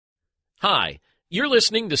Hi, you're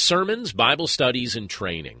listening to Sermons, Bible Studies, and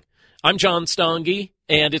Training. I'm John Stange,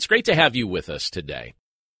 and it's great to have you with us today.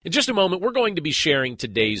 In just a moment, we're going to be sharing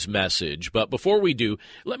today's message, but before we do,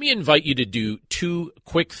 let me invite you to do two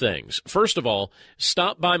quick things. First of all,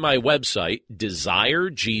 stop by my website,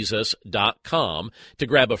 desirejesus.com, to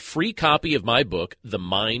grab a free copy of my book, The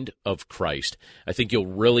Mind of Christ. I think you'll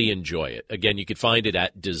really enjoy it. Again, you can find it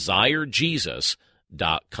at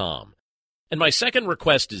desirejesus.com. And my second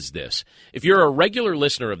request is this. If you're a regular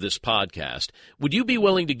listener of this podcast, would you be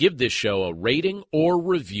willing to give this show a rating or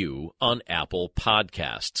review on Apple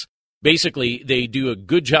Podcasts? Basically, they do a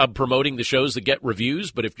good job promoting the shows that get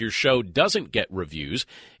reviews, but if your show doesn't get reviews,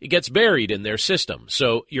 it gets buried in their system.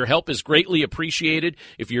 So your help is greatly appreciated.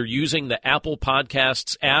 If you're using the Apple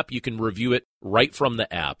Podcasts app, you can review it right from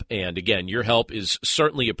the app. And again, your help is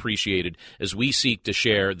certainly appreciated as we seek to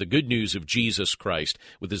share the good news of Jesus Christ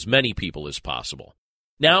with as many people as possible.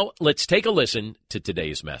 Now, let's take a listen to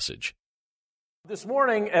today's message. This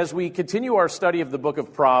morning, as we continue our study of the book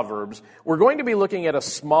of Proverbs, we're going to be looking at a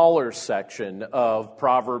smaller section of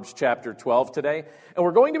Proverbs chapter 12 today, and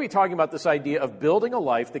we're going to be talking about this idea of building a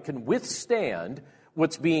life that can withstand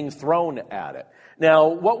what's being thrown at it. Now,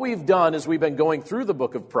 what we've done is we've been going through the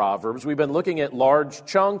book of Proverbs. We've been looking at large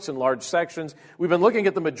chunks and large sections. We've been looking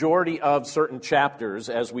at the majority of certain chapters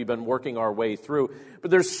as we've been working our way through. But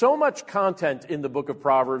there's so much content in the book of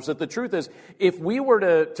Proverbs that the truth is, if we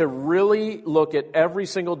were to really look at every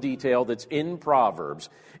single detail that's in Proverbs,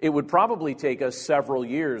 it would probably take us several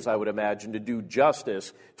years, I would imagine, to do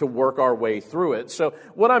justice to work our way through it. So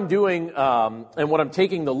what I'm doing, and what I'm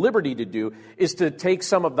taking the liberty to do, is to take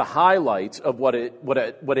some of the highlights of what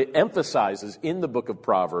it emphasizes in the book of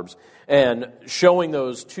Proverbs and showing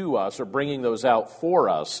those to us or bringing those out for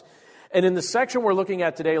us. And in the section we're looking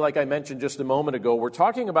at today, like I mentioned just a moment ago, we're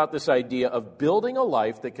talking about this idea of building a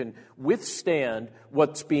life that can withstand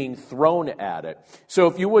what's being thrown at it. So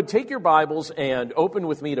if you would take your Bibles and open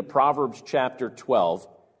with me to Proverbs chapter 12.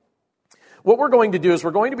 What we're going to do is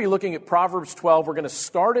we're going to be looking at Proverbs 12. We're going to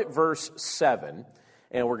start at verse 7,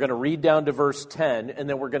 and we're going to read down to verse 10, and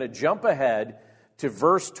then we're going to jump ahead to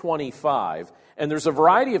verse 25. And there's a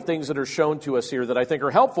variety of things that are shown to us here that I think are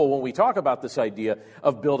helpful when we talk about this idea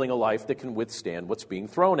of building a life that can withstand what's being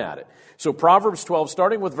thrown at it. So Proverbs 12,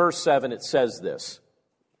 starting with verse 7, it says this: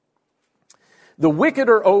 "The wicked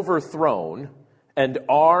are overthrown and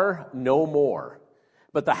are no more,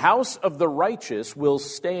 but the house of the righteous will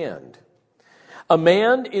stand. A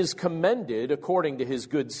man is commended according to his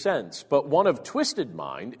good sense, but one of twisted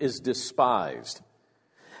mind is despised.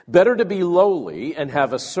 Better to be lowly and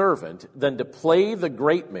have a servant than to play the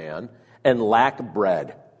great man and lack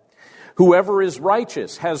bread. Whoever is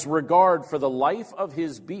righteous has regard for the life of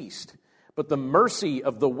his beast, but the mercy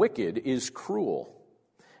of the wicked is cruel."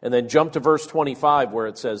 And then jump to verse 25 where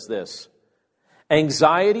it says this: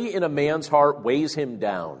 "Anxiety in a man's heart weighs him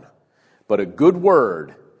down, but a good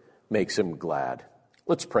word makes him glad."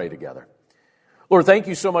 Let's pray together. Lord, thank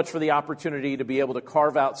you so much for the opportunity to be able to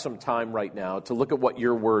carve out some time right now to look at what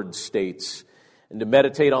your word states and to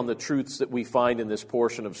meditate on the truths that we find in this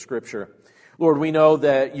portion of Scripture. Lord, we know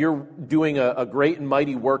that you're doing a great and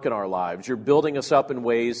mighty work in our lives. You're building us up in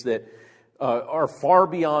ways that are far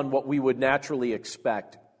beyond what we would naturally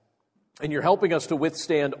expect. And you're helping us to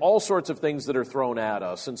withstand all sorts of things that are thrown at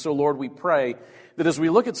us. And so, Lord, we pray that as we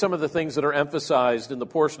look at some of the things that are emphasized in the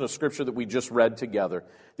portion of Scripture that we just read together,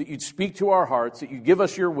 that you'd speak to our hearts, that you'd give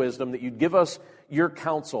us your wisdom, that you'd give us your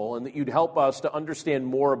counsel, and that you'd help us to understand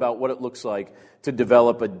more about what it looks like to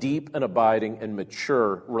develop a deep and abiding and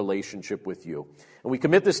mature relationship with you. And we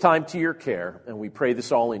commit this time to your care, and we pray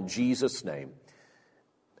this all in Jesus' name.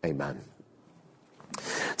 Amen.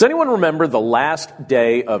 Does anyone remember the last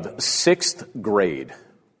day of 6th grade?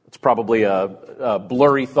 It's probably a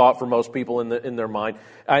blurry thought for most people in their mind.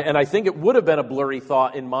 And I think it would have been a blurry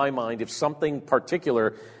thought in my mind if something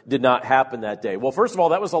particular did not happen that day. Well, first of all,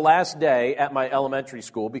 that was the last day at my elementary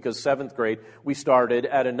school because 7th grade we started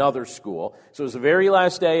at another school. So it was the very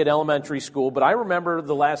last day at elementary school. But I remember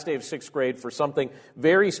the last day of 6th grade for something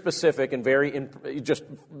very specific and very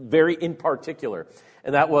in particular.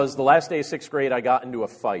 And that was the last day of 6th grade I got into a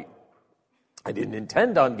fight. I didn't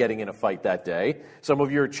intend on getting in a fight that day. Some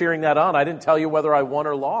of you are cheering that on. I didn't tell you whether I won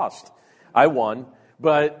or lost. I won.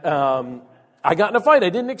 But I got in a fight. I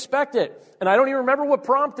didn't expect it. And I don't even remember what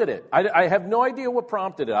prompted it. I have no idea what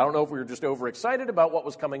prompted it. I don't know if we were just overexcited about what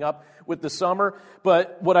was coming up with the summer.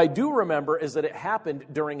 But what I do remember is that it happened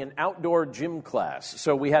during an outdoor gym class.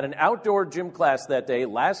 So we had an outdoor gym class that day,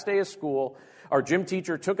 last day of school. our gym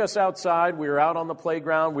teacher took us outside. We were out on the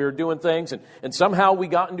playground. We were doing things, and somehow we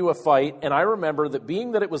got into a fight. And I remember that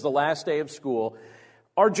being that it was the last day of school,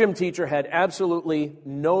 our gym teacher had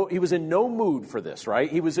he was in no mood for this, right?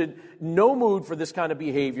 He was in no mood for this kind of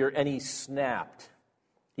behavior, and he snapped.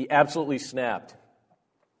 He absolutely snapped.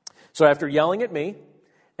 So after yelling at me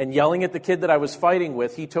and yelling at the kid that I was fighting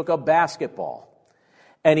with, he took a basketball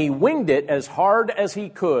and he winged it as hard as he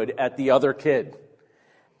could at the other kid.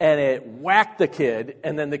 And it whacked the kid,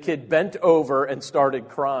 and then the kid bent over and started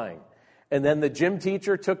crying. And then the gym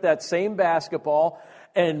teacher took that same basketball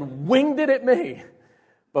and winged it at me.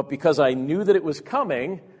 But because I knew that it was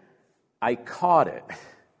coming, I caught it.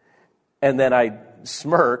 And then I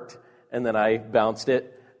smirked, and then I bounced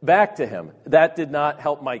it back to him. That did not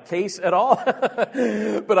help my case at all.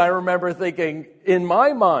 But I remember thinking, in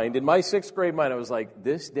my mind, in my 6th grade mind, I was like,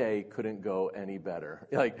 this day couldn't go any better.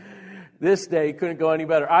 This day couldn't go any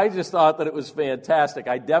better. I just thought that it was fantastic.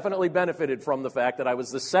 I definitely benefited from the fact that I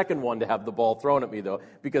was the second one to have the ball thrown at me, though,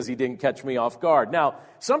 because he didn't catch me off guard. Now,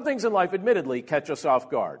 some things in life, admittedly, catch us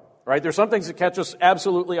off guard, right? There's some things that catch us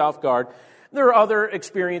absolutely off guard. There are other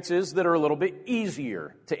experiences that are a little bit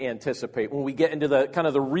easier to anticipate when we get into the kind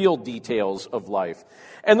of the real details of life.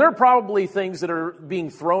 And there are probably things that are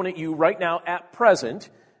being thrown at you right now at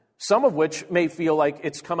present, some of which may feel like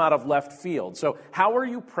it's come out of left field. So how are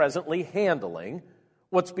you presently handling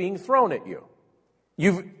what's being thrown at you?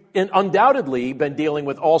 You've undoubtedly been dealing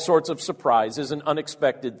with all sorts of surprises and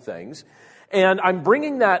unexpected things. And I'm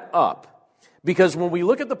bringing that up because when we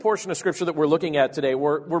look at the portion of Scripture that we're looking at today,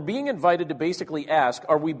 we're being invited to basically ask,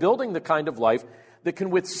 are we building the kind of life that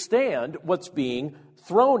can withstand what's being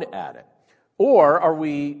thrown at it? Or are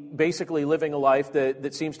we basically living a life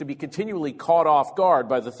that seems to be continually caught off guard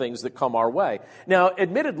by the things that come our way? Now,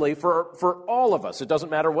 admittedly, for all of us, it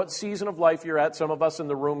doesn't matter what season of life you're at. Some of us in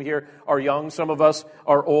the room here are young. Some of us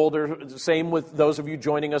are older. Same with those of you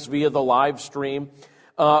joining us via the live stream.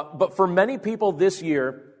 But for many people, this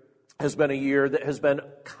year has been a year that has been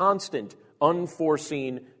constant,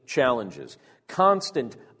 unforeseen challenges.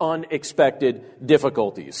 Constant, unexpected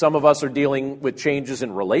difficulties. Some of us are dealing with changes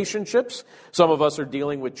in relationships. Some of us are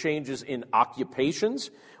dealing with changes in occupations.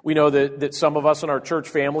 We know that some of us in our church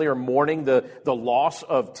family are mourning the loss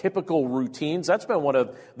of typical routines. That's been one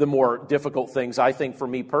of the more difficult things, I think, for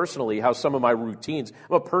me personally, how some of my routines,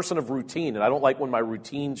 I'm a person of routine, and I don't like when my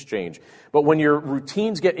routines change. But when your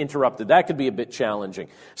routines get interrupted, that could be a bit challenging.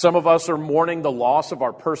 Some of us are mourning the loss of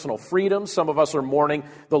our personal freedoms. Some of us are mourning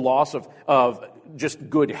the loss of just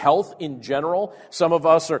good health in general. Some of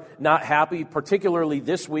us are not happy, particularly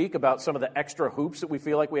this week, about some of the extra hoops that we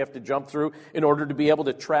feel like we have to jump through in order to be able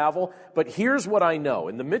to travel. But here's what I know.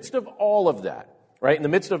 In the midst of all of that, right, in the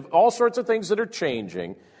midst of all sorts of things that are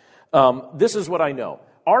changing, this is what I know.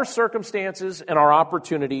 Our circumstances and our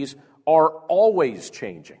opportunities are always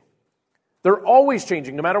changing. They're always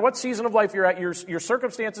changing. No matter what season of life you're at, your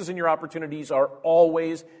circumstances and your opportunities are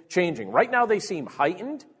always changing. Right now they seem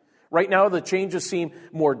heightened. Right now, the changes seem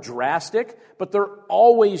more drastic, but they're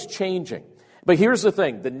always changing. But here's the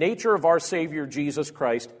thing. The nature of our Savior, Jesus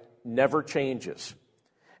Christ, never changes.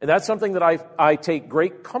 And that's something that I take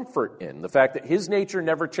great comfort in, the fact that His nature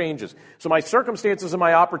never changes. So my circumstances and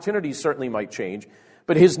my opportunities certainly might change,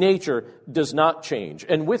 but His nature does not change.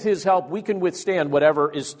 And with His help, we can withstand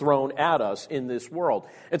whatever is thrown at us in this world.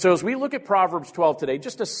 And so as we look at Proverbs 12 today,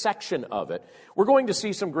 just a section of it, we're going to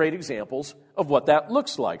see some great examples of what that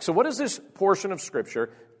looks like. So what does this portion of Scripture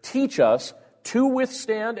teach us to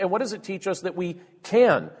withstand, and what does it teach us that we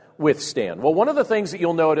can withstand? Well, one of the things that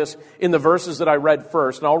you'll notice in the verses that I read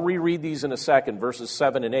first, and I'll reread these in a second, verses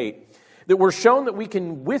 7 and 8, that we're shown that we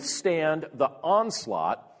can withstand the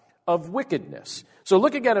onslaught of wickedness. So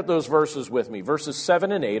look again at those verses with me. Verses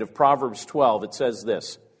 7 and 8 of Proverbs 12, it says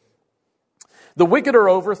this: "The wicked are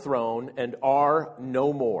overthrown and are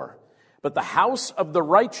no more, but the house of the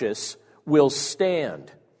righteous will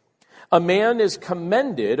stand. A man is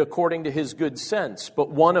commended according to his good sense,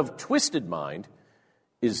 but one of twisted mind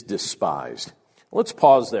is despised." Let's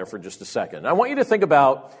pause there for just a second. I want you to think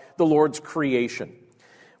about the Lord's creation.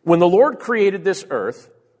 When the Lord created this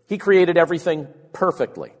earth, He created everything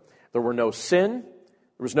perfectly. There were no sin,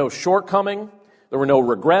 there was no shortcoming, there were no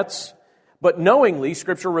regrets. But knowingly,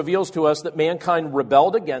 Scripture reveals to us that mankind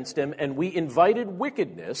rebelled against Him, and we invited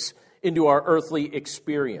wickedness into our earthly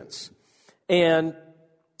experience. And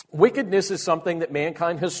wickedness is something that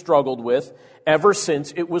mankind has struggled with ever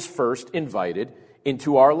since it was first invited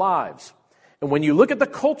into our lives. And when you look at the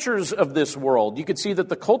cultures of this world, you can see that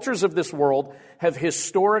the cultures of this world have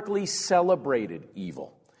historically celebrated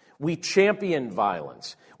evil. We champion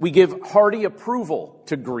violence. We give hearty approval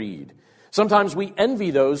to greed. Sometimes we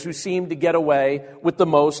envy those who seem to get away with the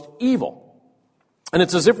most evil. And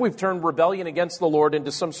it's as if we've turned rebellion against the Lord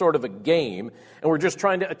into some sort of a game, and we're just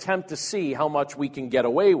trying to attempt to see how much we can get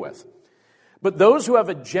away with. But those who have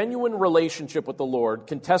a genuine relationship with the Lord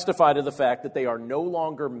can testify to the fact that they are no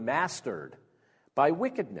longer mastered by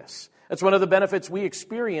wickedness. That's one of the benefits we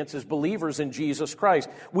experience as believers in Jesus Christ.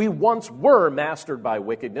 We once were mastered by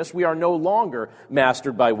wickedness. We are no longer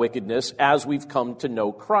mastered by wickedness as we've come to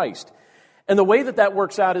know Christ. And the way that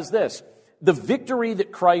works out is this. The victory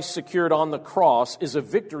that Christ secured on the cross is a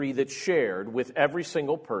victory that's shared with every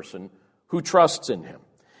single person who trusts in him.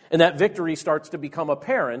 And that victory starts to become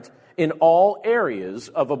apparent in all areas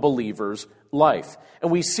of a believer's life.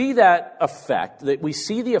 And we see that effect, that we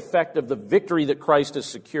see the effect of the victory that Christ has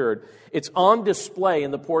secured. It's on display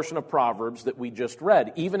in the portion of Proverbs that we just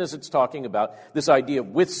read, even as it's talking about this idea of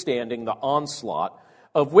withstanding the onslaught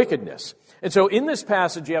of wickedness. And so in this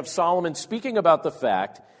passage, you have Solomon speaking about the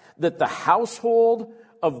fact that the household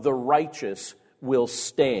of the righteous will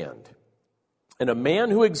stand. And a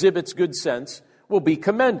man who exhibits good sense will be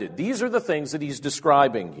commended. These are the things that he's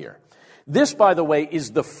describing here. This, by the way,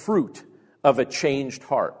 is the fruit of a changed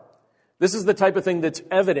heart. This is the type of thing that's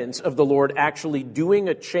evidence of the Lord actually doing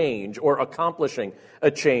a change or accomplishing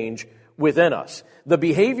a change within us. The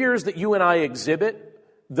behaviors that you and I exhibit,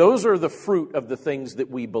 those are the fruit of the things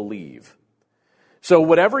that we believe. So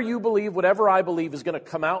whatever you believe, whatever I believe is going to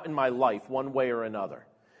come out in my life one way or another.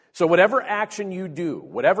 So whatever action you do,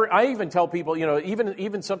 whatever, I even tell people,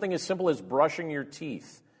 even something as simple as brushing your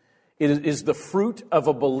teeth is the fruit of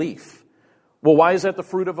a belief. Well, why is that the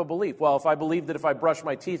fruit of a belief? Well, if I believe that if I brush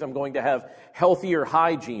my teeth, I'm going to have healthier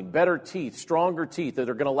hygiene, better teeth, stronger teeth that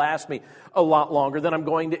are going to last me a lot longer, then I'm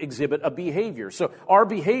going to exhibit a behavior. So our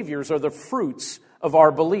behaviors are the fruits of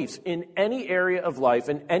our beliefs in any area of life,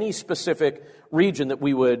 in any specific region that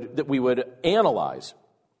we would analyze.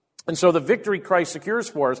 And so the victory Christ secures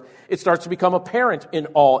for us, it starts to become apparent in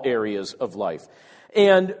all areas of life.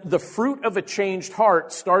 And the fruit of a changed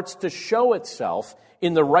heart starts to show itself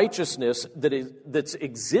in the righteousness that's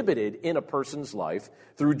exhibited in a person's life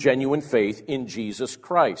through genuine faith in Jesus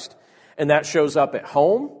Christ. And that shows up at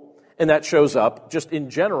home, and that shows up just in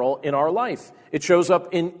general in our life. It shows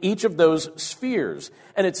up in each of those spheres.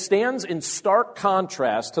 And it stands in stark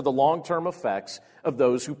contrast to the long-term effects of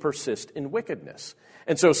those who persist in wickedness.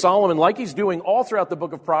 And so Solomon, like he's doing all throughout the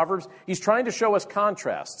book of Proverbs, he's trying to show us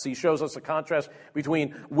contrasts. He shows us a contrast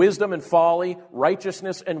between wisdom and folly,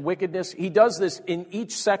 righteousness and wickedness. He does this in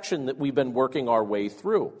each section that we've been working our way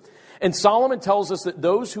through. And Solomon tells us that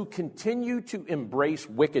those who continue to embrace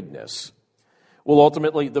wickedness will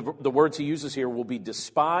ultimately, the words he uses here, will be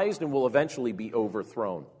despised and will eventually be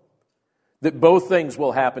overthrown. That both things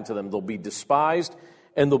will happen to them. They'll be despised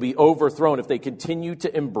and they'll be overthrown if they continue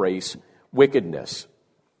to embrace wickedness.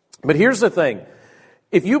 But here's the thing.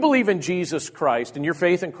 If you believe in Jesus Christ and your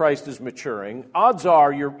faith in Christ is maturing, odds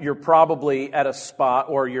are you're probably at a spot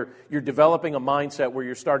or you're developing a mindset where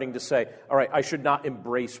you're starting to say, all right, I should not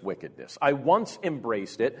embrace wickedness. I once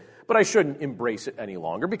embraced it, but I shouldn't embrace it any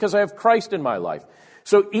longer because I have Christ in my life.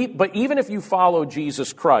 But even if you follow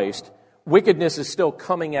Jesus Christ, wickedness is still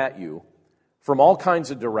coming at you from all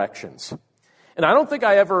kinds of directions. And I don't think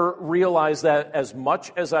I ever realized that as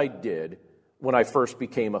much as I did when I first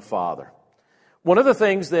became a father. One of the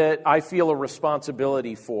things that I feel a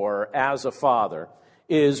responsibility for as a father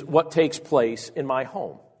is what takes place in my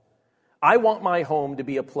home. I want my home to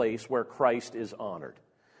be a place where Christ is honored.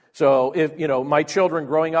 So if, my children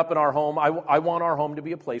growing up in our home, I want our home to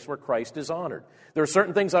be a place where Christ is honored. There are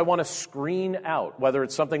certain things I want to screen out, whether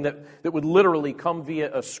it's something that would literally come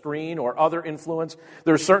via a screen or other influence.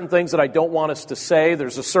 There are certain things that I don't want us to say.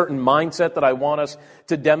 There's a certain mindset that I want us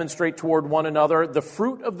to demonstrate toward one another. The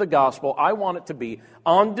fruit of the gospel, I want it to be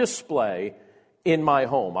on display in my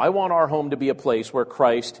home. I want our home to be a place where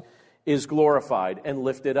Christ is glorified and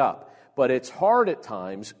lifted up. But it's hard at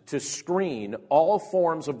times to screen all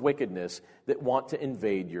forms of wickedness that want to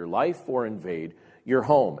invade your life or invade your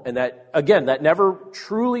home. And that never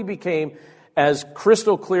truly became as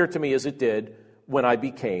crystal clear to me as it did when I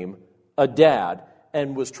became a dad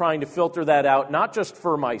and was trying to filter that out, not just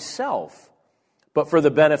for myself, but for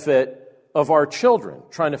the benefit of our children,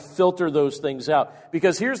 trying to filter those things out.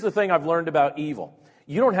 Because here's the thing I've learned about evil.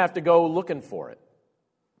 You don't have to go looking for it.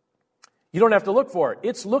 You don't have to look for it.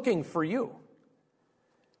 It's looking for you.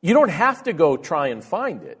 You don't have to go try and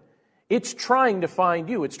find it. It's trying to find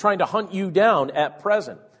you. It's trying to hunt you down at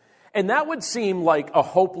present. And that would seem like a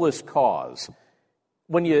hopeless cause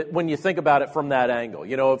when you think about it from that angle.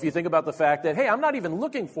 You know, if you think about the fact that, hey, I'm not even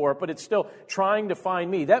looking for it, but it's still trying to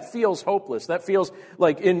find me, that feels hopeless. That feels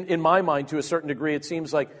like, in my mind, to a certain degree, it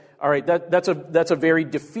seems like, all right, that's a very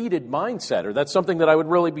defeated mindset, or that's something that I would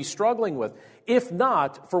really be struggling with, if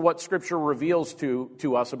not for what Scripture reveals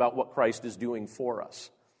to us about what Christ is doing for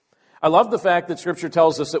us. I love the fact that Scripture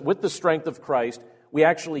tells us that with the strength of Christ, we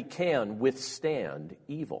actually can withstand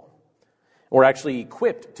evil. We're actually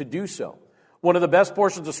equipped to do so. One of the best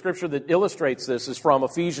portions of Scripture that illustrates this is from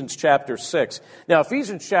Ephesians chapter 6. Now,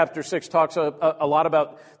 Ephesians chapter 6 talks a lot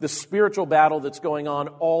about the spiritual battle that's going on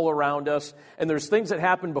all around us. And there's things that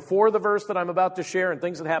happen before the verse that I'm about to share and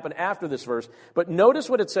things that happen after this verse. But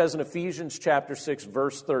notice what it says in Ephesians chapter 6,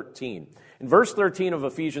 verse 13. In verse 13 of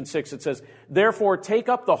Ephesians 6, it says, "Therefore take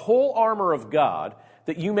up the whole armor of God,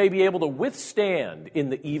 that you may be able to withstand in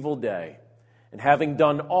the evil day, and having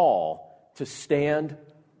done all, to stand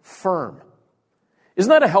firm." Isn't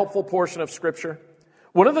that a helpful portion of Scripture?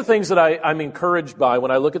 One of the things that I'm encouraged by when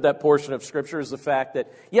I look at that portion of Scripture is the fact that,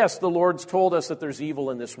 yes, the Lord's told us that there's evil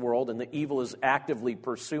in this world and the evil is actively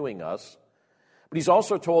pursuing us, but He's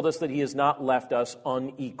also told us that He has not left us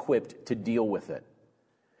unequipped to deal with it.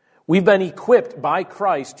 We've been equipped by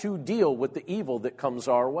Christ to deal with the evil that comes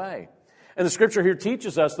our way. And the Scripture here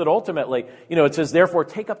teaches us that ultimately, it says, "Therefore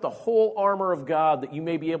take up the whole armor of God, that you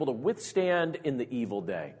may be able to withstand in the evil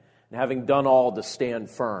day, and having done all, to stand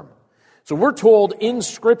firm." So we're told in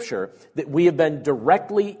Scripture that we have been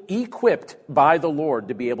directly equipped by the Lord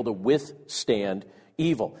to be able to withstand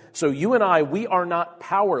evil. So you and I, we are not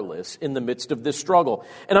powerless in the midst of this struggle.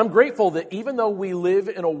 And I'm grateful that even though we live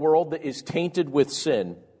in a world that is tainted with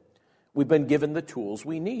sin, we've been given the tools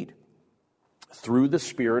we need through the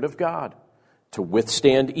Spirit of God to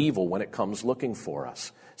withstand evil when it comes looking for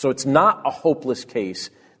us. So it's not a hopeless case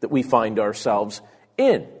that we find ourselves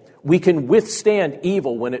in. We can withstand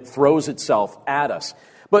evil when it throws itself at us.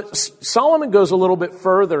 But Solomon goes a little bit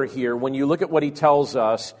further here when you look at what he tells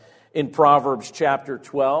us in Proverbs chapter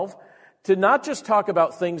 12, to not just talk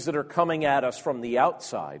about things that are coming at us from the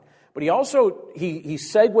outside, but he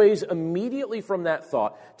segues immediately from that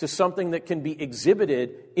thought to something that can be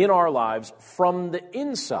exhibited in our lives from the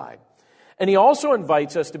inside. And he also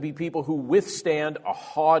invites us to be people who withstand a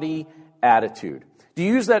haughty attitude. Do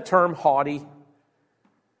you use that term, haughty?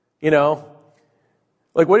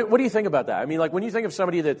 Like, what do you think about that? I mean, like, when you think of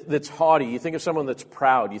somebody that's haughty, you think of someone that's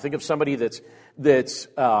proud. You think of somebody that's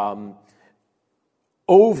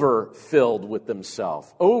overfilled with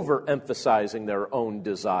themselves, overemphasizing their own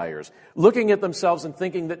desires, looking at themselves and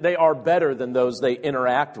thinking that they are better than those they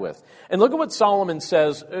interact with. And look at what Solomon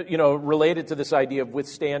says, related to this idea of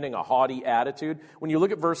withstanding a haughty attitude. When you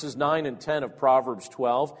look at verses 9 and 10 of Proverbs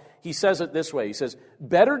 12, he says it this way. He says,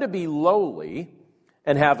 "Better to be lowly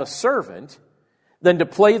and have a servant than to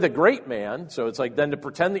play the great man." So it's like, then to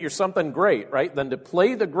pretend that you're something great, right? Than to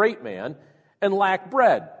play the great man and lack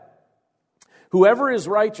bread. "Whoever is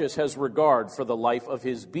righteous has regard for the life of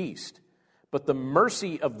his beast, but the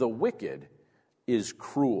mercy of the wicked is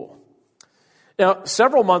cruel." Now,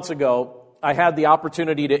 several months ago, I had the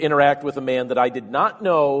opportunity to interact with a man that I did not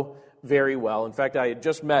know very well. In fact, I had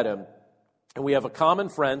just met him. And we have a common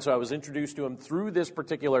friend, so I was introduced to him through this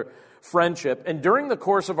particular friendship. And during the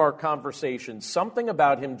course of our conversation, something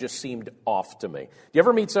about him just seemed off to me. Do you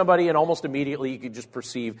ever meet somebody and almost immediately you could just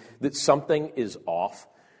perceive that something is off?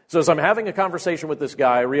 So as I'm having a conversation with this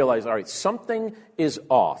guy, I realize, all right, something is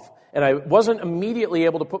off. And I wasn't immediately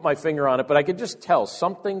able to put my finger on it, but I could just tell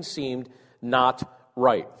something seemed not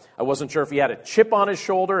right. I wasn't sure if he had a chip on his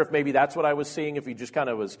shoulder, if maybe that's what I was seeing, if he just kind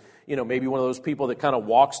of was, maybe one of those people that kind of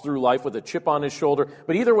walks through life with a chip on his shoulder.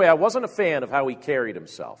 But either way, I wasn't a fan of how he carried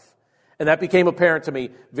himself. And that became apparent to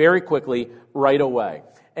me very quickly, right away.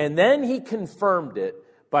 And then he confirmed it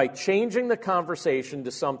by changing the conversation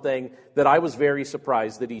to something that I was very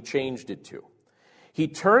surprised that he changed it to. He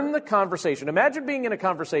turned the conversation. Imagine being in a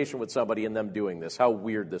conversation with somebody and them doing this, how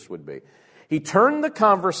weird this would be. He turned the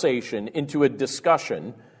conversation into a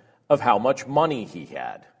discussion of how much money he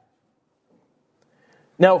had.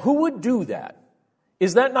 Now, who would do that?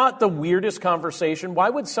 Is that not the weirdest conversation? Why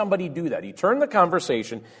would somebody do that? He turned the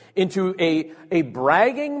conversation into a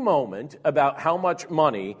bragging moment about how much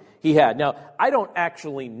money he had. Now, I don't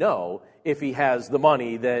actually know if he has the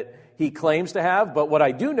money that he claims to have, but what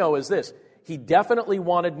I do know is this. He definitely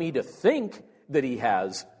wanted me to think that he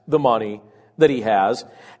has the money that he has.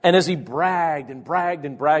 And as he bragged and bragged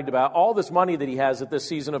and bragged about all this money that he has at this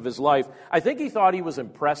season of his life, I think he thought he was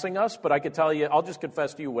impressing us, but I could tell you, I'll just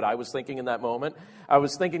confess to you what I was thinking in that moment. I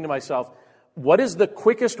was thinking to myself, what is the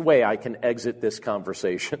quickest way I can exit this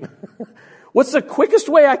conversation? What's the quickest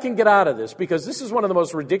way I can get out of this? Because this is one of the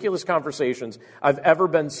most ridiculous conversations I've ever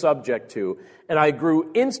been subject to, and I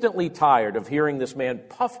grew instantly tired of hearing this man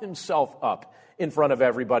puff himself up in front of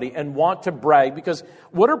everybody and want to brag, because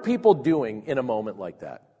what are people doing in a moment like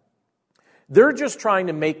that? They're just trying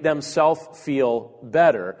to make themselves feel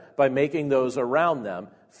better by making those around them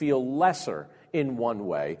feel lesser in one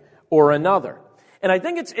way or another. And I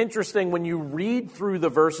think it's interesting when you read through the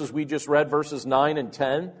verses we just read, verses 9 and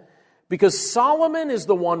 10, because Solomon is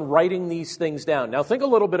the one writing these things down. Now think a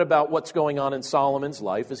little bit about what's going on in Solomon's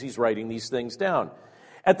life as he's writing these things down.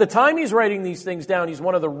 At the time he's writing these things down, he's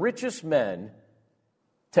one of the richest men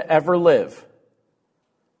to ever live.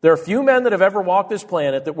 There are few men that have ever walked this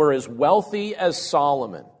planet that were as wealthy as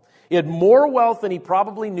Solomon. He had more wealth than he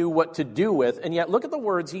probably knew what to do with, and yet look at the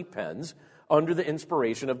words he pens under the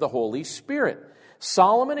inspiration of the Holy Spirit.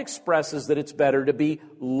 Solomon expresses that it's better to be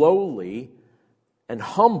lowly and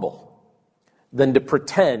humble than to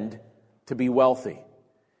pretend to be wealthy.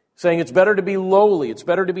 Saying it's better to be lowly, it's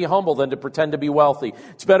better to be humble than to pretend to be wealthy.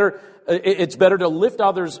 It's better to lift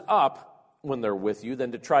others up when they're with you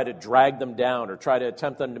than to try to drag them down or try to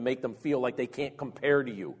attempt them to make them feel like they can't compare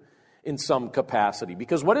to you in some capacity.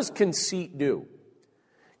 Because what does conceit do?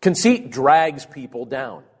 Conceit drags people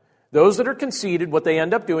down. Those that are conceited, what they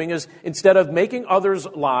end up doing is, instead of making others'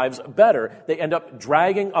 lives better, they end up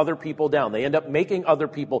dragging other people down. They end up making other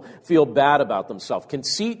people feel bad about themselves.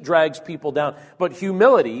 Conceit drags people down. But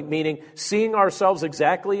humility, meaning seeing ourselves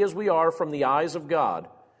exactly as we are from the eyes of God,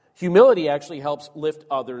 humility actually helps lift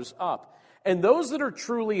others up. And those that are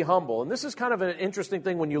truly humble, and this is kind of an interesting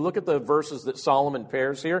thing when you look at the verses that Solomon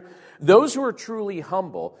pairs here, those who are truly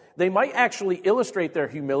humble, they might actually illustrate their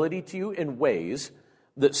humility to you in ways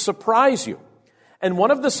that surprise you. And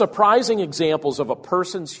one of the surprising examples of a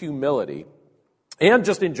person's humility, and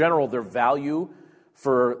just in general their value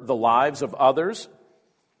for the lives of others,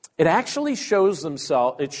 it actually shows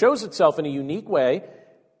itself in a unique way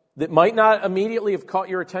that might not immediately have caught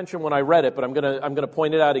your attention when I read it, but I'm going to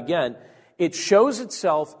point it out again. It shows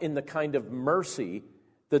itself in the kind of mercy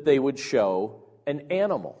that they would show an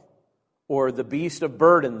animal or the beast of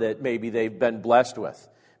burden that maybe they've been blessed with.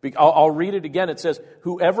 I'll read it again. It says,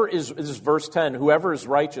 this is verse 10, whoever is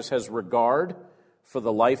righteous has regard for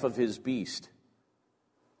the life of his beast.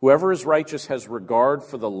 Whoever is righteous has regard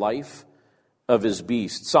for the life of his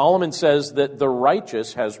beast. Solomon says that the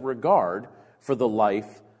righteous has regard for the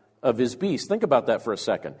life of his beast. Think about that for a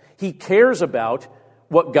second. He cares about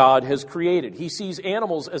what God has created. He sees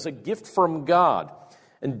animals as a gift from God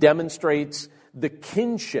and demonstrates the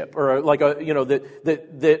kinship, or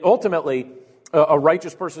that ultimately a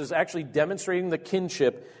righteous person is actually demonstrating the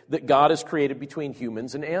kinship that God has created between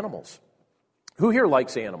humans and animals. Who here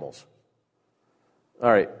likes animals? All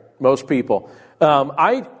right, most people.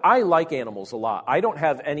 I like animals a lot. I don't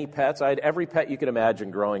have any pets. I had every pet you could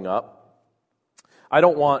imagine growing up. I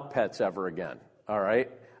don't want pets ever again, all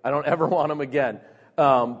right? I don't ever want them again.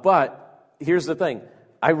 But here's the thing.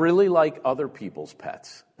 I really like other people's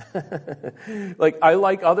pets. I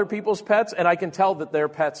like other people's pets, and I can tell that their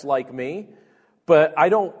pets like me. But I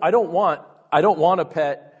don't want a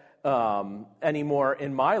pet anymore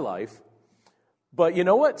in my life. But you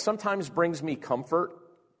know what sometimes brings me comfort?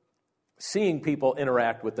 Seeing people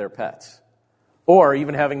interact with their pets, or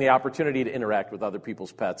even having the opportunity to interact with other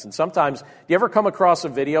people's pets. And sometimes, do you ever come across a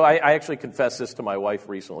video? I actually confessed this to my wife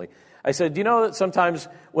recently. I said, do you know that sometimes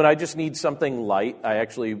when I just need something light, I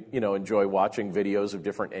actually, enjoy watching videos of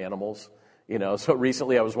different animals? So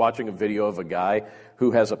recently I was watching a video of a guy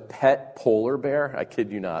who has a pet polar bear. I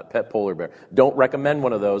kid you not, pet polar bear. Don't recommend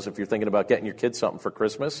one of those if you're thinking about getting your kids something for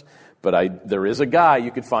Christmas. But there is a guy,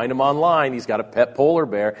 you could find him online. He's got a pet polar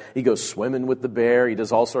bear. He goes swimming with the bear. He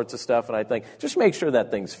does all sorts of stuff. And I think, just make sure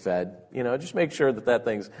that thing's fed. Just make sure that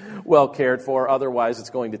thing's well cared for. Otherwise, it's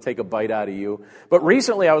going to take a bite out of you. But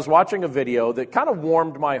recently I was watching a video that kind of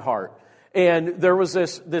warmed my heart. And there was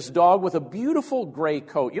this dog with a beautiful gray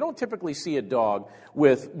coat. You don't typically see a dog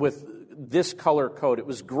with this color coat. It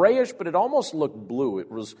was grayish, but it almost looked blue. It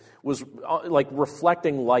was like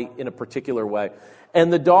reflecting light in a particular way.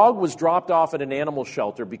 And the dog was dropped off at an animal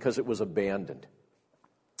shelter because it was abandoned.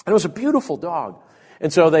 And it was a beautiful dog.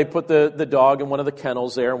 And so they put the dog in one of the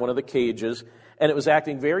kennels there, in one of the cages, and it was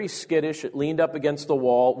acting very skittish. It leaned up against the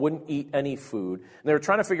wall, wouldn't eat any food. And they were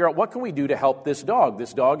trying to figure out, what can we do to help this dog?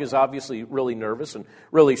 This dog is obviously really nervous and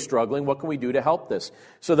really struggling. What can we do to help this?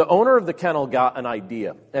 So the owner of the kennel got an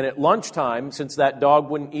idea. And at lunchtime, since that dog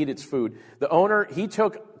wouldn't eat its food, the owner, he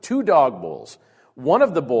took 2 dog bowls. One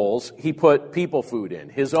of the bowls, he put people food in,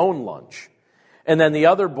 his own lunch. And then the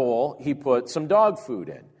other bowl, he put some dog food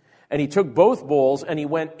in. And he took both bowls and he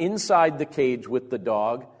went inside the cage with the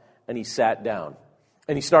dog and he sat down.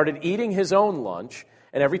 And he started eating his own lunch.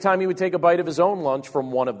 And every time he would take a bite of his own lunch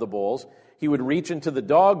from one of the bowls, he would reach into the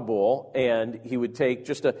dog bowl and he would take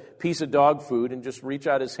just a piece of dog food and just reach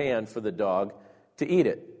out his hand for the dog to eat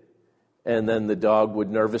it. And then the dog would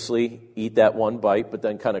nervously eat that one bite, but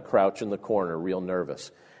then kind of crouch in the corner, real nervous.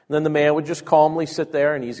 And then the man would just calmly sit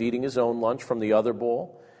there and he's eating his own lunch from the other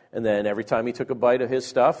bowl. And then every time he took a bite of his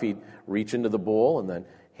stuff, he'd reach into the bowl and then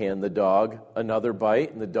hand the dog another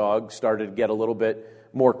bite. And the dog started to get a little bit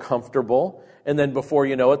more comfortable. And then before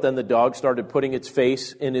you know it, then the dog started putting its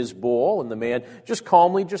face in his bowl. And the man just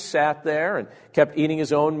calmly just sat there and kept eating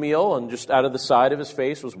his own meal. And just out of the side of his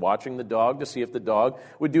face was watching the dog to see if the dog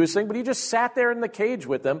would do his thing. But he just sat there in the cage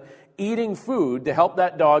with them, eating food to help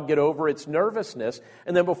that dog get over its nervousness.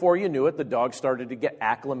 And then before you knew it, the dog started to get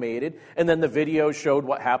acclimated. And then the video showed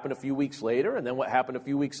what happened a few weeks later, and then what happened a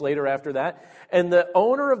few weeks later after that. And the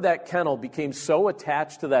owner of that kennel became so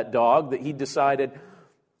attached to that dog that he decided,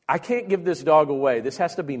 I can't give this dog away. This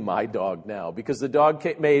has to be my dog now, because the dog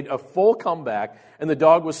made a full comeback and the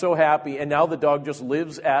dog was so happy, and now the dog just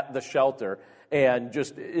lives at the shelter and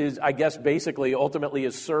just is, I guess, basically ultimately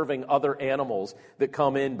is serving other animals that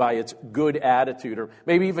come in by its good attitude, or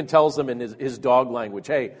maybe even tells them in his dog language,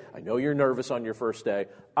 hey, I know you're nervous on your first day.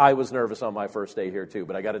 I was nervous on my first day here too,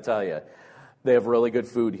 but I got to tell you, they have really good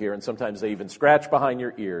food here, and sometimes they even scratch behind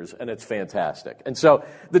your ears, and it's fantastic. And so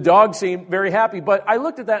the dog seemed very happy, but I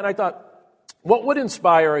looked at that and I thought, what would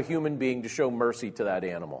inspire a human being to show mercy to that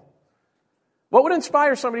animal? What would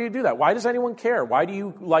inspire somebody to do that? Why does anyone care? Why do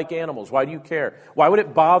you like animals? Why do you care? Why would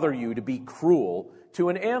it bother you to be cruel to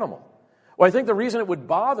an animal? Well, I think the reason it would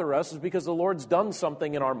bother us is because the Lord's done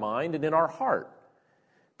something in our mind and in our heart.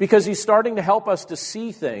 Because he's starting to help us to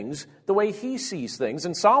see things the way he sees things.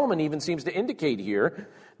 And Solomon even seems to indicate here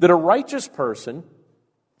that a righteous person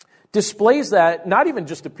displays that not even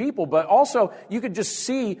just to people, but also you could just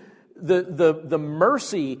see the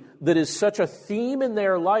mercy that is such a theme in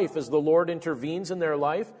their life as the Lord intervenes in their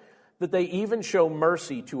life, that they even show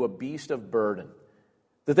mercy to a beast of burden.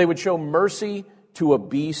 That they would show mercy to a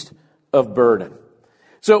beast of burden.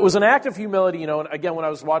 So it was an act of humility, and again, when I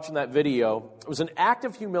was watching that video, it was an act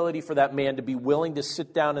of humility for that man to be willing to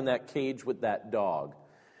sit down in that cage with that dog.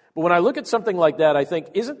 But when I look at something like that, I think,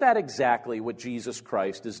 isn't that exactly what Jesus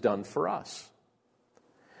Christ has done for us?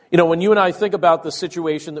 When you and I think about the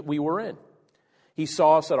situation that we were in, he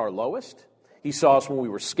saw us at our lowest. He saw us when we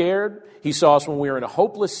were scared. He saw us when we were in a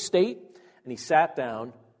hopeless state. And he sat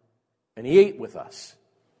down and he ate with us.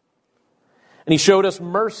 And he showed us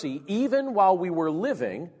mercy even while we were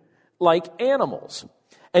living like animals.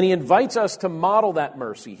 And he invites us to model that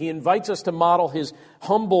mercy. He invites us to model his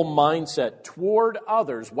humble mindset toward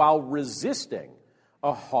others while resisting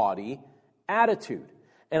a haughty attitude.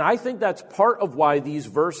 And I think that's part of why these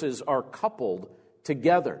verses are coupled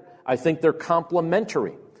together. I think they're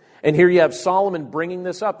complementary. And here you have Solomon bringing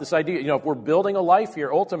this up, this idea, if we're building a life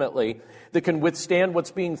here ultimately that can withstand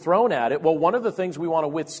what's being thrown at it, well, one of the things we want to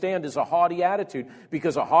withstand is a haughty attitude,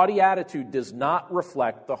 because a haughty attitude does not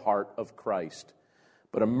reflect the heart of Christ.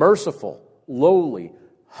 But a merciful, lowly,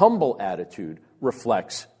 humble attitude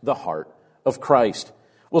reflects the heart of Christ.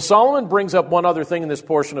 Well, Solomon brings up one other thing in this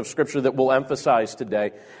portion of Scripture that we'll emphasize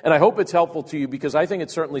today, and I hope it's helpful to you, because I think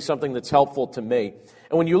it's certainly something that's helpful to me.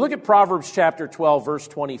 And when you look at Proverbs chapter 12, verse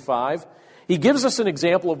 25, he gives us an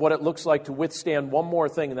example of what it looks like to withstand one more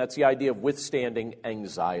thing, and that's the idea of withstanding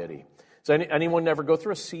anxiety. Does anyone ever go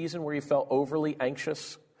through a season where you felt overly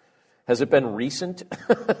anxious? Has it been recent?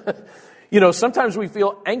 Sometimes we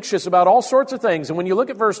feel anxious about all sorts of things, and when you look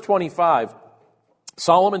at verse 25,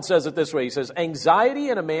 Solomon says it this way. He says, anxiety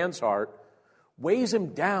in a man's heart weighs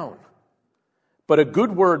him down, but a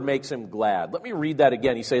good word makes him glad. Let me read that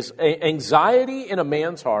again. He says, anxiety in a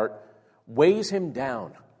man's heart weighs him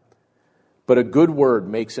down, but a good word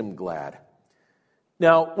makes him glad.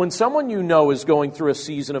 Now, when someone is going through a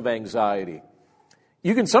season of anxiety,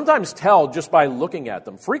 you can sometimes tell just by looking at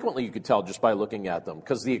them. Frequently, you could tell just by looking at them,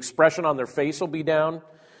 because the expression on their face will be down.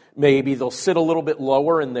 Maybe they'll sit a little bit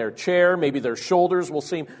lower in their chair. Maybe their shoulders will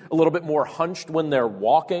seem a little bit more hunched when they're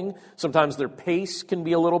walking. Sometimes their pace can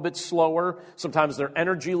be a little bit slower. Sometimes their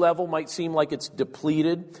energy level might seem like it's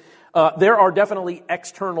depleted. There are definitely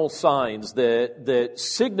external signs that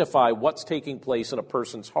signify what's taking place in a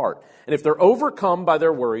person's heart. And if they're overcome by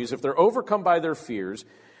their worries, if they're overcome by their fears,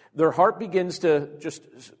 their heart begins to just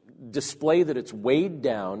display that it's weighed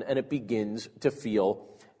down and it begins to feel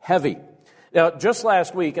heavy. Now, just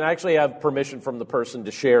last week, and I actually have permission from the person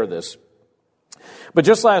to share this, but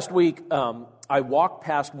just last week, I walked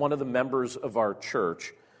past one of the members of our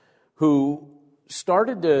church who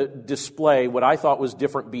started to display what I thought was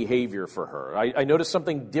different behavior for her. I noticed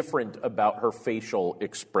something different about her facial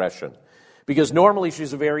expression, because normally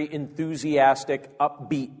she's a very enthusiastic,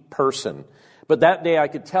 upbeat person. But that day I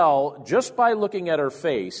could tell, just by looking at her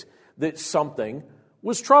face, that something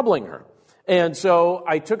was troubling her. And so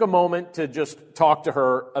I took a moment to just talk to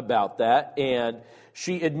her about that, and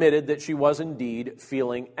she admitted that she was indeed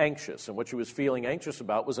feeling anxious. And what she was feeling anxious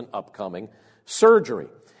about was an upcoming surgery.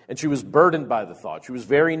 And she was burdened by the thought. She was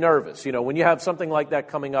very nervous. You know, when you have something like that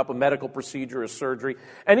coming up, a medical procedure, a surgery,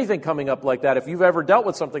 anything coming up like that, if you've ever dealt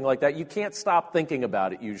with something like that, you can't stop thinking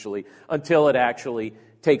about it usually until it actually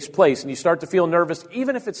takes place. And you start to feel nervous,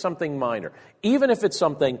 even if it's something minor, even if it's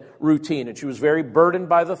something routine. And she was very burdened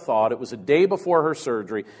by the thought. It was a day before her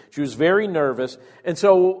surgery. She was very nervous. And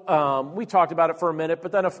so we talked about it for a minute,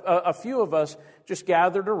 but then a few of us just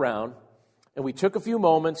gathered around, and we took a few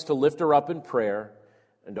moments to lift her up in prayer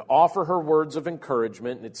and to offer her words of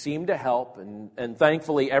encouragement, and it seemed to help. And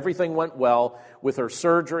thankfully, everything went well with her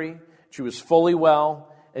surgery. She was fully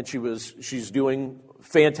well, and she's doing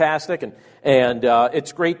fantastic, and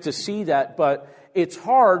it's great to see that. But it's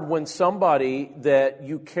hard when somebody that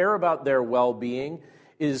you care about their well-being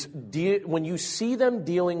when you see them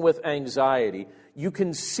dealing with anxiety, you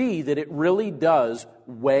can see that it really does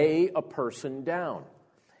weigh a person down.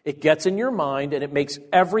 It gets in your mind, and it makes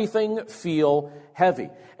everything feel heavy.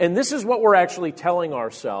 And this is what we're actually telling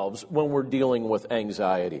ourselves when we're dealing with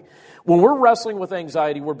anxiety. When we're wrestling with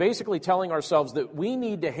anxiety, we're basically telling ourselves that we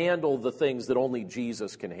need to handle the things that only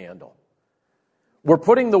Jesus can handle. We're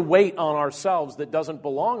putting the weight on ourselves that doesn't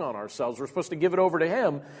belong on ourselves. We're supposed to give it over to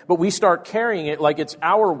Him, but we start carrying it like it's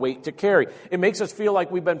our weight to carry. It makes us feel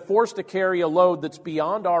like we've been forced to carry a load that's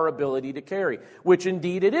beyond our ability to carry, which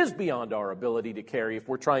indeed it is beyond our ability to carry if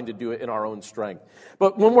we're trying to do it in our own strength.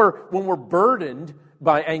 But when we're burdened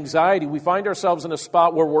by anxiety, we find ourselves in a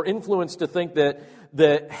spot where we're influenced to think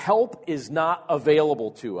that help is not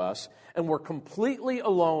available to us, and we're completely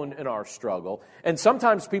alone in our struggle. And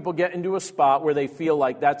sometimes people get into a spot where they feel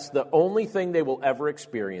like that's the only thing they will ever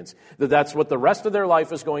experience, that that's what the rest of their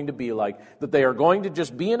life is going to be like, that they are going to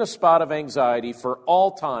just be in a spot of anxiety for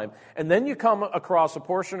all time. And then you come across a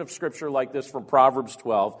portion of Scripture like this from Proverbs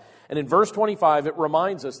 12, and in verse 25 it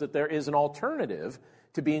reminds us that there is an alternative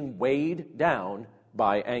to being weighed down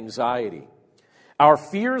by anxiety. Our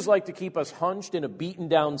fears like to keep us hunched in a beaten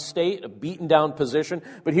down state, a beaten down position.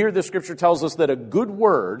 But here the Scripture tells us that a good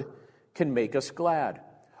word can make us glad.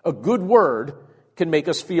 A good word can make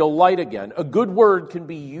us feel light again. A good word can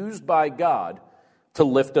be used by God to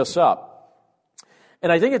lift us up.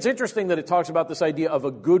 And I think it's interesting that it talks about this idea of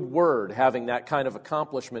a good word having that kind of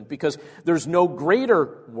accomplishment, because there's no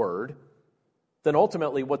greater word than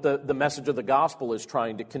ultimately what the message of the gospel is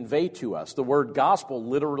trying to convey to us. The word gospel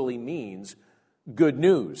literally means good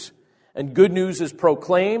news. And good news is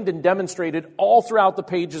proclaimed and demonstrated all throughout the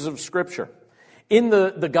pages of Scripture. In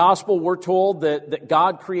the gospel, we're told that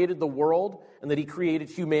God created the world and that He created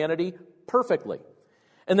humanity perfectly.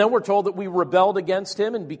 And then we're told that we rebelled against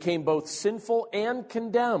Him and became both sinful and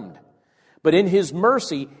condemned. But in His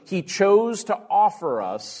mercy, He chose to offer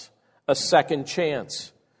us a second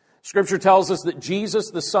chance. Scripture tells us that Jesus,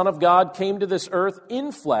 the Son of God, came to this earth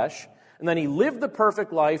in flesh, and then He lived the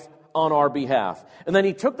perfect life on our behalf. And then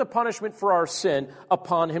He took the punishment for our sin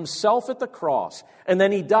upon Himself at the cross. And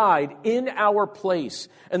then He died in our place.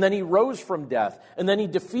 And then He rose from death. And then He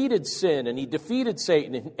defeated sin, and He defeated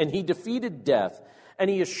Satan, and He defeated death. And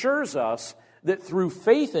He assures us that through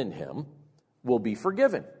faith in Him, we'll be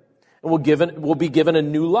forgiven. And we'll be given a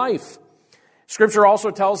new life. Scripture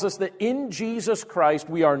also tells us that in Jesus Christ,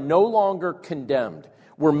 we are no longer condemned.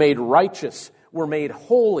 We're made righteous. We're made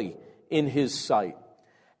holy in His sight.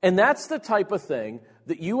 And that's the type of thing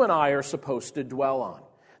that you and I are supposed to dwell on.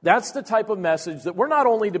 That's the type of message that we're not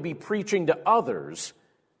only to be preaching to others,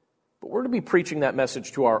 but we're to be preaching that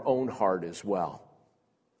message to our own heart as well.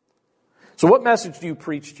 So what message do you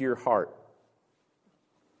preach to your heart?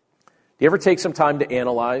 Do you ever take some time to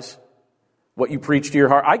analyze what you preach to your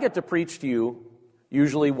heart? I get to preach to you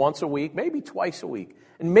usually once a week, maybe twice a week.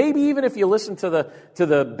 And maybe even if you listen to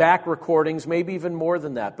the back recordings, maybe even more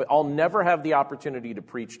than that. But I'll never have the opportunity to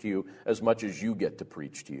preach to you as much as you get to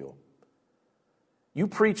preach to you. You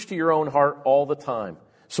preach to your own heart all the time.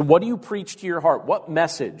 So what do you preach to your heart? What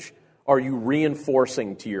message are you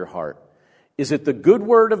reinforcing to your heart? Is it the good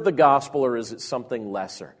word of the gospel, or is it something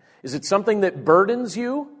lesser? Is it something that burdens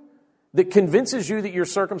you, that convinces you that your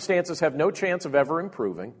circumstances have no chance of ever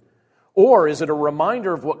improving? Or is it a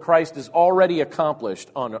reminder of what Christ has already accomplished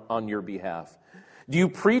on your behalf? Do you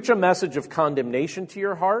preach a message of condemnation to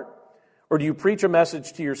your heart? Or do you preach a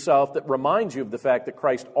message to yourself that reminds you of the fact that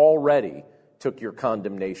Christ already took your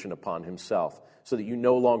condemnation upon himself, so that you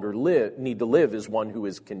no longer need to live as one who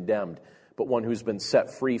is condemned, but one who's been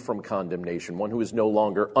set free from condemnation, one who is no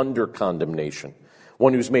longer under condemnation,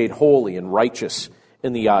 one who's made holy and righteous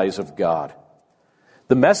in the eyes of God?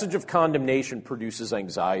 The message of condemnation produces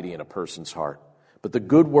anxiety in a person's heart, but the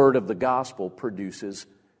good word of the gospel produces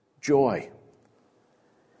joy.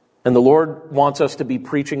 And the Lord wants us to be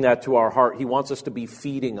preaching that to our heart. He wants us to be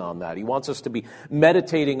feeding on that. He wants us to be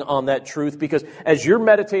meditating on that truth, because as you're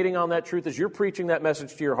meditating on that truth, as you're preaching that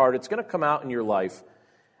message to your heart, it's going to come out in your life,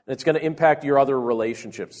 and it's going to impact your other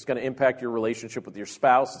relationships. It's going to impact your relationship with your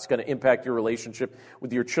spouse. It's going to impact your relationship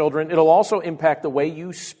with your children. It'll also impact the way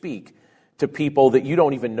you speak to people that you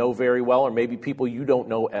don't even know very well, or maybe people you don't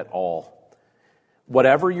know at all.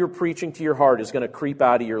 Whatever you're preaching to your heart is going to creep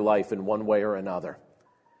out of your life in one way or another.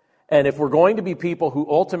 And if we're going to be people who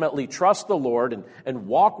ultimately trust the Lord and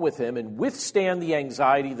walk with him and withstand the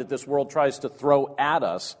anxiety that this world tries to throw at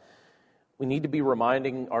us, we need to be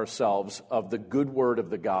reminding ourselves of the good word of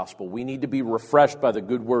the gospel. We need to be refreshed by the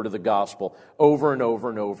good word of the gospel over and over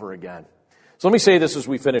and over again. So let me say this as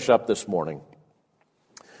we finish up this morning.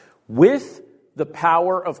 With the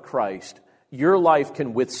power of Christ, your life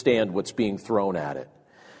can withstand what's being thrown at it.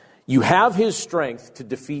 You have his strength to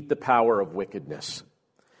defeat the power of wickedness.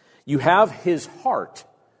 You have his heart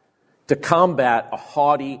to combat a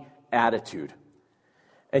haughty attitude.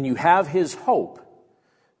 And you have his hope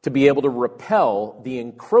to be able to repel the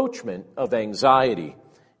encroachment of anxiety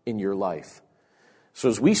in your life. So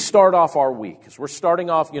as we start off our week, as we're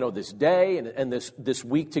starting off, this day and this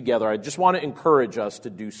week together, I just want to encourage us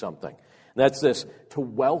to do something. And that's this: to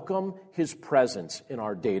welcome his presence in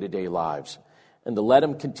our day-to-day lives, and to let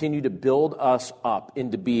him continue to build us up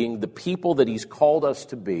into being the people that he's called us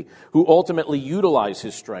to be, who ultimately utilize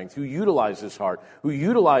his strength, who utilize his heart, who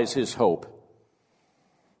utilize his hope.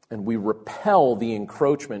 And we repel the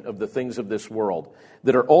encroachment of the things of this world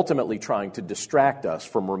that are ultimately trying to distract us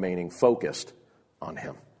from remaining focused on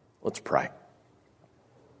him. Let's pray.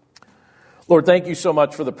 Lord, thank you so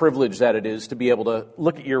much for the privilege that it is to be able to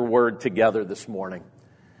look at your word together this morning.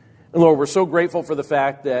 And Lord, we're so grateful for the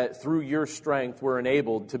fact that through your strength, we're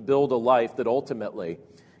enabled to build a life that ultimately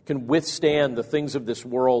can withstand the things of this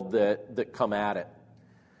world that come at it.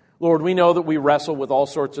 Lord, we know that we wrestle with all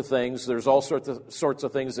sorts of things. There's all sorts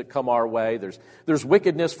of things that come our way. There's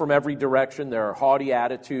wickedness from every direction. There are haughty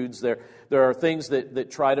attitudes. There are things that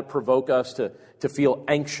try to provoke us to feel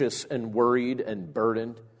anxious and worried and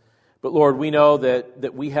burdened. But Lord, we know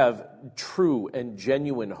that we have true and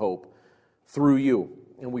genuine hope through you.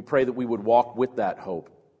 And we pray that we would walk with that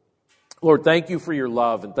hope. Lord, thank you for your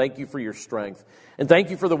love, and thank you for your strength. And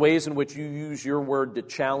thank you for the ways in which you use your word to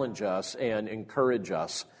challenge us and encourage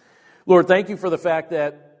us. Lord, thank you for the fact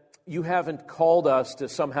that you haven't called us to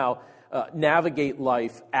somehow navigate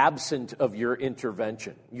life absent of your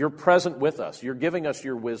intervention. You're present with us. You're giving us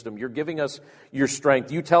your wisdom. You're giving us your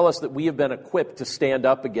strength. You tell us that we have been equipped to stand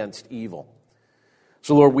up against evil.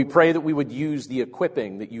 So, Lord, we pray that we would use the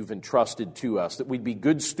equipping that you've entrusted to us, that we'd be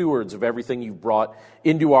good stewards of everything you've brought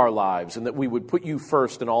into our lives, and that we would put you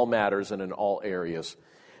first in all matters and in all areas.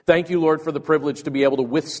 Thank you, Lord, for the privilege to be able to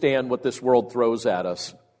withstand what this world throws at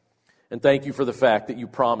us. And thank you for the fact that you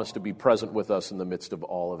promise to be present with us in the midst of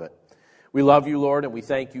all of it. We love you, Lord, and we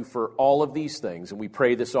thank you for all of these things, and we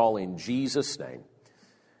pray this all in Jesus' name.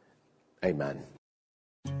 Amen.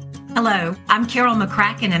 Hello, I'm Carol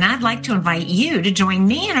McCracken, and I'd like to invite you to join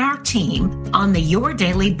me and our team on the Your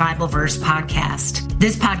Daily Bible Verse podcast.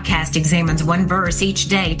 This podcast examines one verse each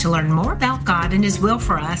day to learn more about God and His will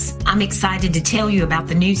for us. I'm excited to tell you about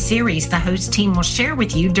the new series the host team will share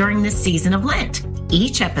with you during this season of Lent.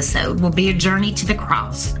 Each episode will be a journey to the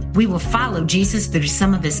cross. We will follow Jesus through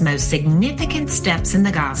some of his most significant steps in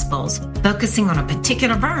the Gospels, focusing on a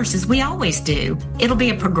particular verse as we always do. It'll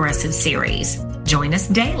be a progressive series. Join us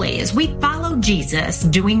daily as we follow Jesus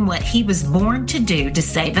doing what he was born to do to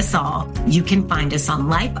save us all. You can find us on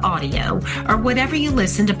Life Audio or whatever you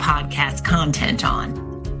listen to podcast content on.